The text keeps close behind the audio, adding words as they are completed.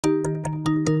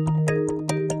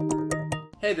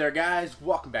Hey there guys,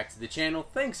 welcome back to the channel.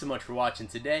 Thanks so much for watching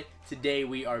today. Today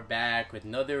we are back with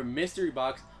another mystery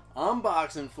box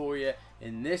unboxing for you,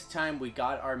 and this time we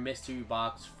got our mystery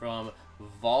box from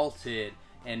VLTD.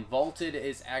 And VLTD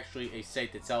is actually a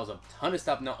site that sells a ton of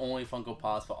stuff, not only Funko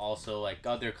Pops but also like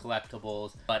other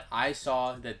collectibles. But I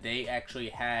saw that they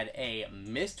actually had a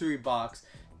mystery box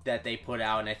that they put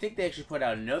out, and I think they actually put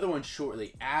out another one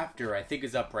shortly after. I think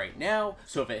is up right now,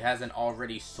 so if it hasn't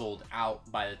already sold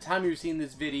out by the time you're seeing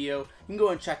this video, you can go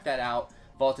and check that out.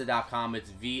 VLTD.com.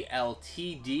 It's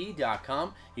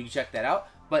VLTD.com. You can check that out.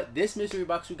 But this mystery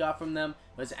box we got from them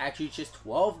was actually just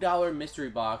 $12 mystery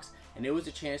box, and it was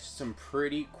a chance for some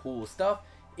pretty cool stuff.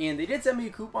 And they did send me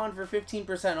a coupon for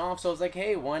 15% off, so I was like,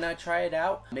 hey, why not try it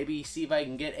out? Maybe see if I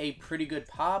can get a pretty good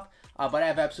pop. But I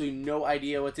have absolutely no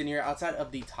idea what's in here outside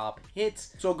of the top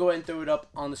hits. So I'll go ahead and throw it up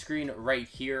on the screen right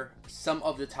here. Some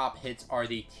of the top hits are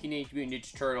the Teenage Mutant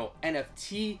Ninja Turtle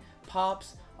NFT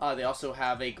pops. They also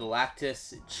have a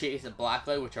Galactus Chase, a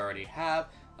Blacklight, which I already have,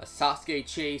 a Sasuke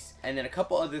Chase, and then a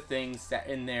couple other things that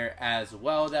in there as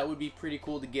well that would be pretty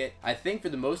cool to get. I think for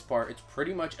the most part it's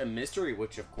pretty much a mystery,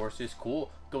 which of course is cool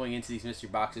going into these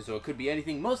mystery boxes, so it could be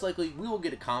anything. Most likely we will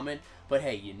get a comment, but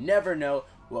hey, you never know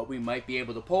what we might be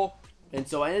able to pull. And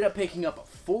so I ended up picking up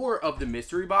 4 of the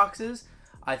mystery boxes.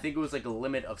 I think it was like a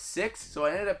limit of 6, so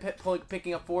I ended up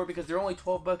picking up 4 because they're only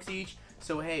 12 bucks each.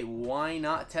 So hey, why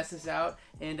not test this out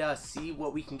and see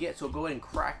what we can get? So go ahead and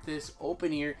crack this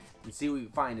open here and see what we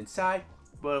can find inside.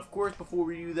 But of course, before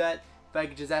we do that, if I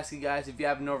could just ask you guys, if you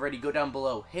haven't already, go down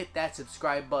below, hit that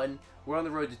subscribe button. We're on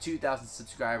the road to 2,000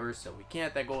 subscribers, so we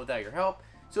can't let that go without your help.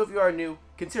 So if you are new,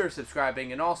 consider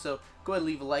subscribing, and also go ahead and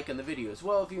leave a like on the video as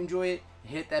well if you enjoy it.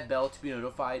 Hit that bell to be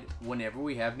notified whenever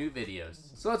we have new videos.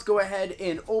 So let's go ahead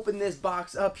and open this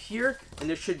box up here, and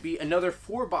there should be another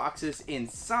 4 boxes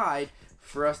inside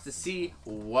for us to see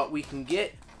what we can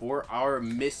get for our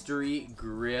mystery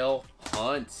Grail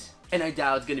hunt. And I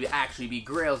doubt it's going to actually be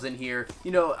Grails in here.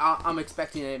 You know, I'm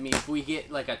expecting it. I mean, if we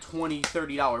get like a $20,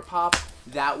 $30 pop,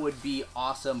 that would be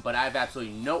awesome, but I have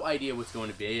absolutely no idea what's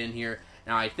going to be in here.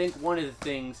 Now, I think one of the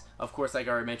things, of course, like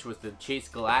I already mentioned, was the Chase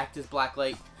Galactus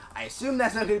Blacklight. I assume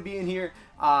that's not going to be in here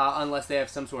unless they have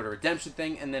some sort of redemption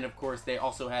thing. And then, of course, they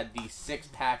also had the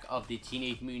 6-pack of the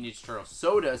Teenage Mutant Ninja Turtle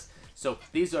sodas. So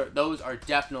those are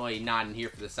definitely not in here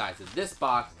for the size of this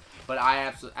box. But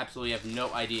I absolutely have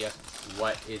no idea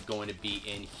what is going to be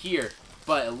in here.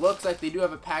 But it looks like they do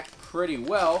have it packed pretty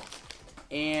well.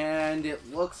 And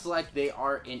it looks like they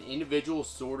are in individual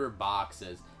sorter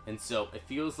boxes. And so it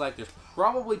feels like there's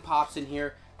probably pops in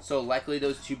here. So likely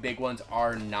those 2 big ones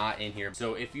are not in here.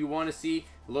 So if you want to see,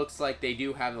 looks like they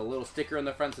do have a little sticker on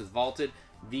the front that says VLTD,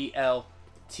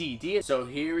 VLTD. So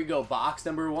here we go, box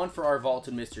number 1 for our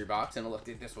VLTD mystery box. And look,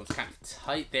 this one's kind of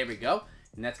tight. There we go.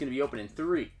 And that's going to be open in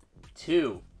 3,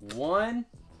 2, 1.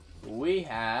 We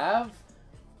have...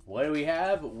 What do we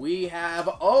have? We have...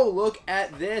 Oh, look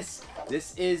at this.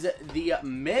 This is the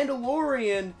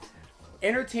Mandalorian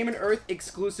Entertainment Earth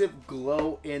exclusive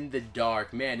glow in the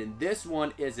dark, man, and this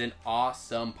one is an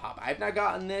awesome pop. I've not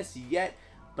gotten this yet,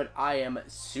 but I am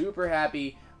super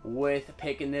happy with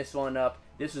picking this one up.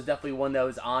 This was definitely one that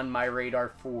was on my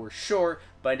radar for sure,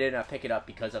 but I did not pick it up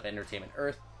because of Entertainment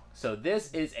Earth. So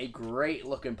this is a great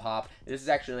looking pop. This is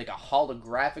actually like a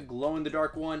holographic glow in the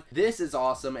dark one. This is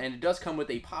awesome, and it does come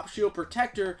with a pop shield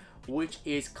protector, which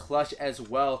is clutch as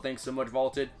well. Thanks so much,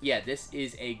 VLTD. Yeah, this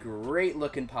is a great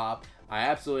looking pop. I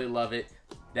absolutely love it.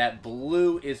 That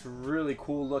blue is really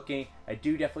cool looking. I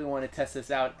do definitely want to test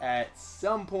this out at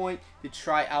some point to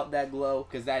try out that glow,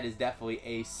 because that is definitely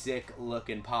a sick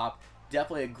looking pop.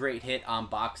 Definitely a great hit on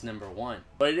box number 1.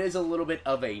 But it is a little bit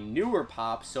of a newer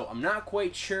pop, so I'm not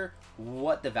quite sure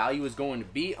what the value is going to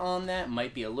be on that.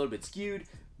 Might be a little bit skewed,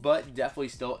 but definitely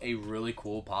still a really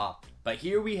cool pop. But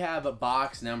here we have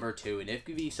box number 2, and if it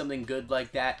could be something good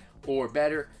like that or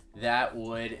better, that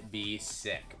would be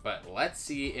sick. But let's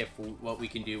see if what we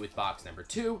can do with box number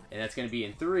 2, and that's going to be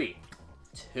in 3,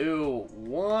 2,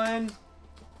 1,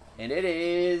 and it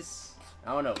is,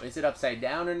 I don't know, is it upside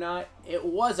down or not? It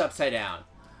was upside down.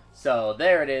 So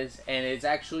there it is, and it's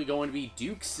actually going to be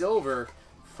Duke Silver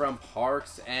from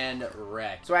Parks and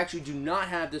Rec. So I actually do not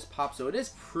have this pop, so it is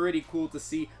pretty cool to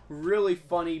see. Really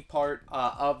funny part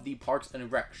of the Parks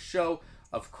and Rec show.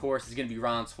 Of course, it's going to be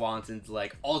Ron Swanson's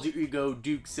like alter ego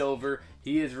Duke Silver.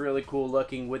 He is really cool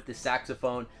looking with the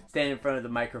saxophone standing in front of the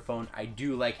microphone. I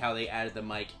do like how they added the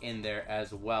mic in there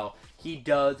as well. He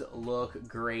does look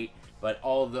great, but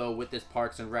although with this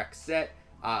Parks and Rec set,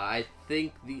 I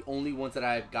think the only ones that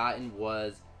I've gotten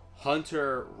was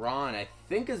Hunter Ron, I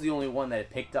think, is the only one that I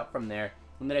picked up from there.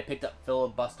 And then I picked up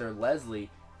Filibuster Leslie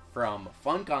from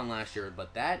FunCon last year,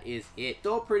 but that is it.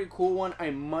 Still a pretty cool one. I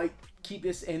might keep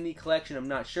this in the collection, I'm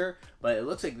not sure, but it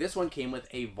looks like this one came with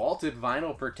a vaulted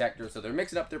vinyl protector, so they're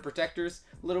mixing up their protectors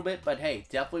a little bit, but hey,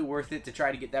 definitely worth it to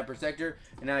try to get that protector,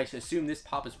 and I assume this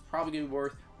pop is probably going to be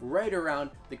worth right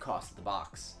around the cost of the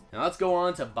box. Now let's go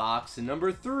on to box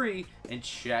number 3 and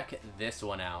check this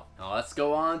one out. Now let's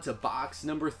go on to box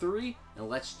number 3 and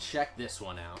let's check this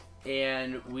one out.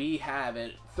 And we have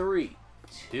it 3,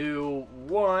 2,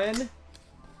 1.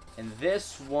 And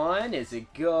this one, is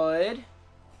it good?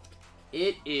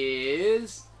 It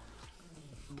is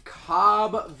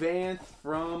Cobb Vanth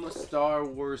from Star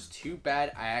Wars. Too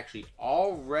bad I actually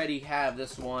already have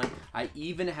this one. I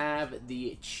even have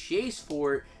the chase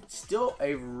for it. Still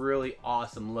a really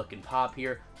awesome looking pop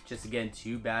here. Just again,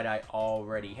 too bad I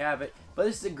already have it. But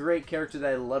this is a great character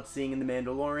that I love seeing in The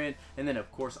Mandalorian. And then of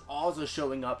course also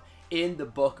showing up in the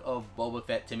book of Boba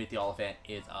Fett. Timothy Olyphant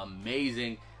is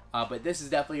amazing. But this is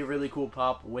definitely a really cool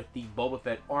pop with the Boba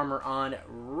Fett armor on.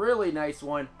 Really nice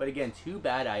one, but again, too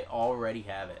bad I already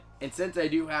have it. And since I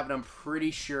do have it, I'm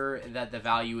pretty sure that the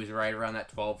value is right around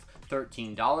that $12,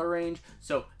 $13 range.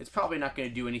 So it's probably not going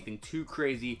to do anything too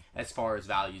crazy as far as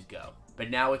values go. But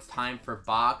now it's time for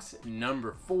box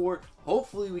number 4.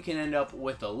 Hopefully we can end up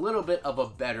with a little bit of a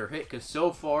better hit, because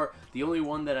so far the only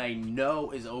one that I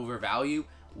know is overvalued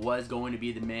was going to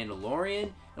be the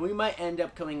Mandalorian. And we might end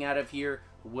up coming out of here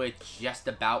with just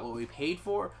about what we paid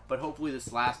for, but hopefully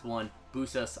this last one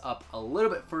boosts us up a little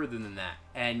bit further than that.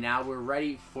 And now we're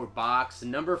ready for box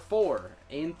number 4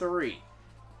 in 3,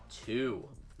 2,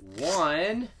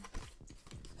 1,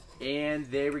 and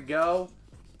there we go.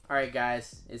 Alright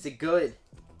guys, is it good?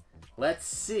 Let's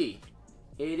see.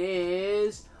 It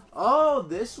is, oh,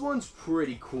 this one's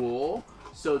pretty cool.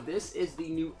 So this is the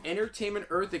new Entertainment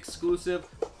Earth exclusive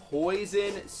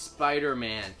Poison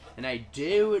Spider-Man, and I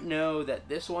do know that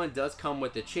this one does come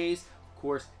with the chase. Of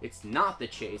course, it's not the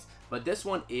chase, but this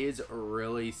one is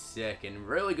really sick and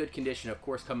really good condition. Of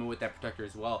course, coming with that protector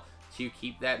as well to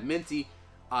keep that minty.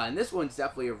 And this one's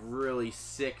definitely a really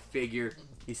sick figure.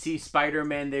 You see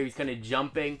Spider-Man there, he's kind of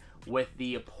jumping with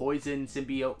the poison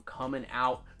symbiote coming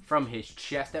out from his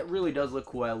chest. That really does look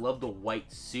cool. I love the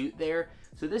white suit there.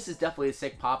 So this is definitely a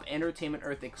sick pop. Entertainment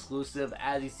Earth exclusive,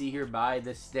 as you see here by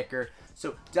the sticker.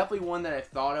 So definitely one that I've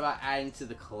thought about adding to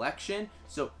the collection.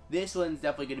 So this one's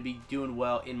definitely going to be doing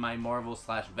well in my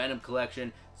Marvel/Venom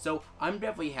collection. So I'm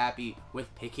definitely happy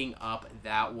with picking up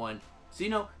that one. So, you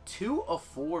know, 2 of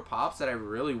 4 pops that I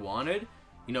really wanted,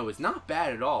 you know, is not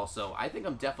bad at all. So I think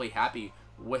I'm definitely happy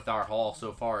with our haul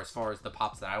so far as the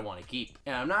pops that I want to keep.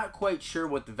 And I'm not quite sure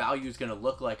what the value is going to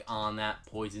look like on that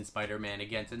Poison Spider-Man.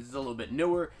 Again, since it's a little bit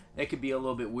newer, that could be a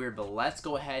little bit weird, but let's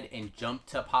go ahead and jump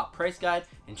to Pop Price Guide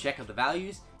and check out the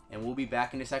values, and we'll be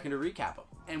back in a second to recap them.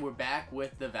 And we're back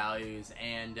with the values,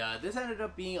 and this ended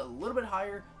up being a little bit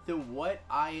higher than what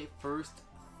I first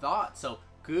thought. So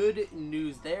good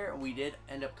news there. We did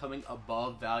end up coming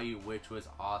above value, which was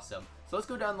awesome. So let's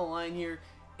go down the line here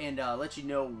and let you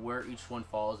know where each one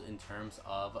falls in terms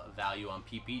of value on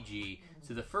PPG.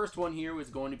 So the first one here was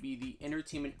going to be the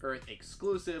Entertainment Earth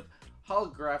exclusive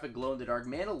holographic glow-in-the-dark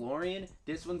Mandalorian.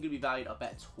 This one's going to be valued up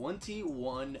at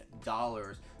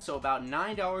 $21. So about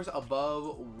 $9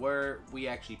 above where we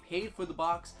actually paid for the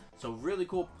box. So really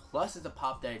cool. Plus it's a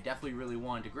pop that I definitely really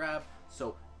wanted to grab.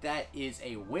 So that is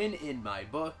a win in my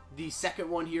book. The second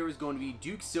one here is going to be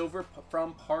Duke Silver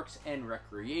from Parks and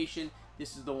Recreation.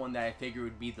 This is the one that I figured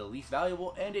would be the least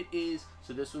valuable, and it is.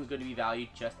 So this one's going to be valued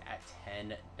just at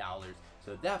 $10.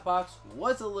 So that box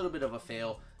was a little bit of a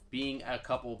fail, being a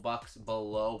couple bucks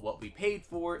below what we paid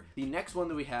for it. The next one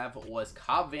that we have was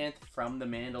Cobb Vanth from The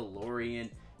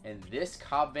Mandalorian, and this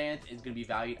Cobb Vanth is going to be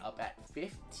valued up at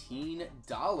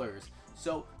 $15.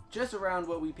 So just around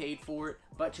what we paid for it,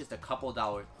 but just a couple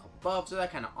dollars above, so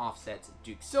that kind of offsets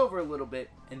Duke Silver a little bit.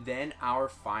 And then our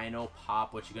final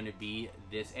pop, which is going to be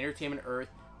this Entertainment Earth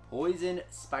Poison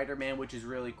Spider-Man, which is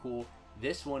really cool.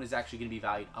 This one is actually going to be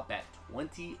valued up at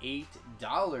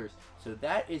 $28. So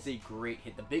that is a great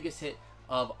hit, the biggest hit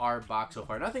of our box so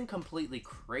far. Nothing completely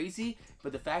crazy,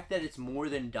 but the fact that it's more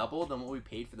than double than what we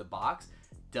paid for the box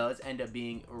does end up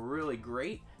being really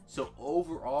great. So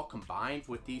overall, combined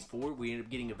with these 4, we end up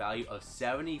getting a value of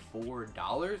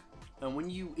 $74. And when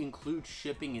you include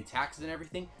shipping and taxes and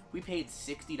everything, we paid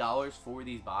 $60 for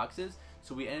these boxes.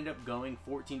 So we ended up going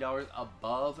 $14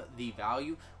 above the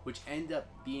value, which ended up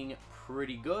being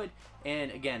pretty good.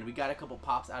 And again, we got a couple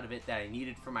pops out of it that I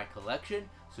needed for my collection.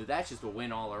 So that's just a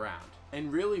win all around.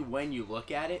 And really, when you look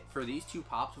at it, for these 2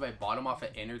 pops, if I bought them off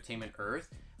at Entertainment Earth,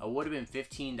 would have been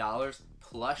 $15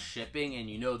 plus shipping, and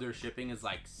you know their shipping is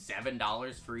like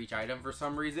 $7 for each item for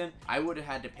some reason. I would have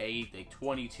had to pay like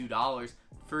 $22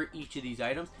 for each of these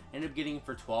items, ended up getting it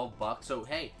for 12 bucks. So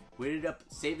hey, we ended up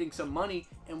saving some money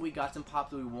and we got some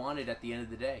pops that we wanted at the end of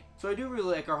the day. So I do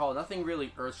really like our haul. Nothing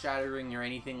really earth-shattering or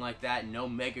anything like that. No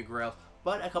mega grails,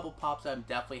 but a couple pops I'm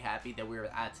definitely happy that we were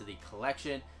added to the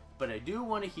collection. But I do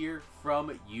want to hear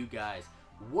from you guys.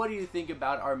 What do you think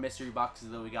about our mystery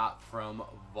boxes that we got from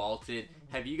VLTD?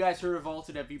 Have you guys heard of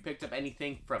VLTD? Have you picked up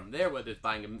anything from there, whether it's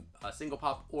buying a single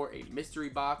pop or a mystery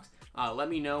box? Let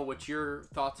me know what your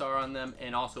thoughts are on them,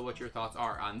 and also what your thoughts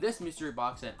are on this mystery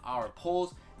box and our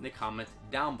polls in the comments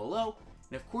down below.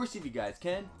 And of course, if you guys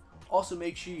can, also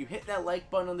make sure you hit that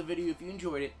like button on the video if you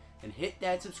enjoyed it, and hit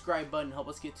that subscribe button, help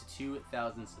us get to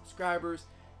 2,000 subscribers.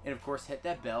 And of course, hit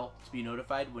that bell to be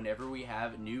notified whenever we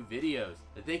have new videos.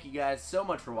 So thank you guys so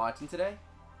much for watching today.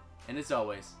 And as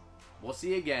always, we'll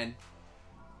see you again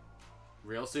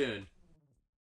real soon.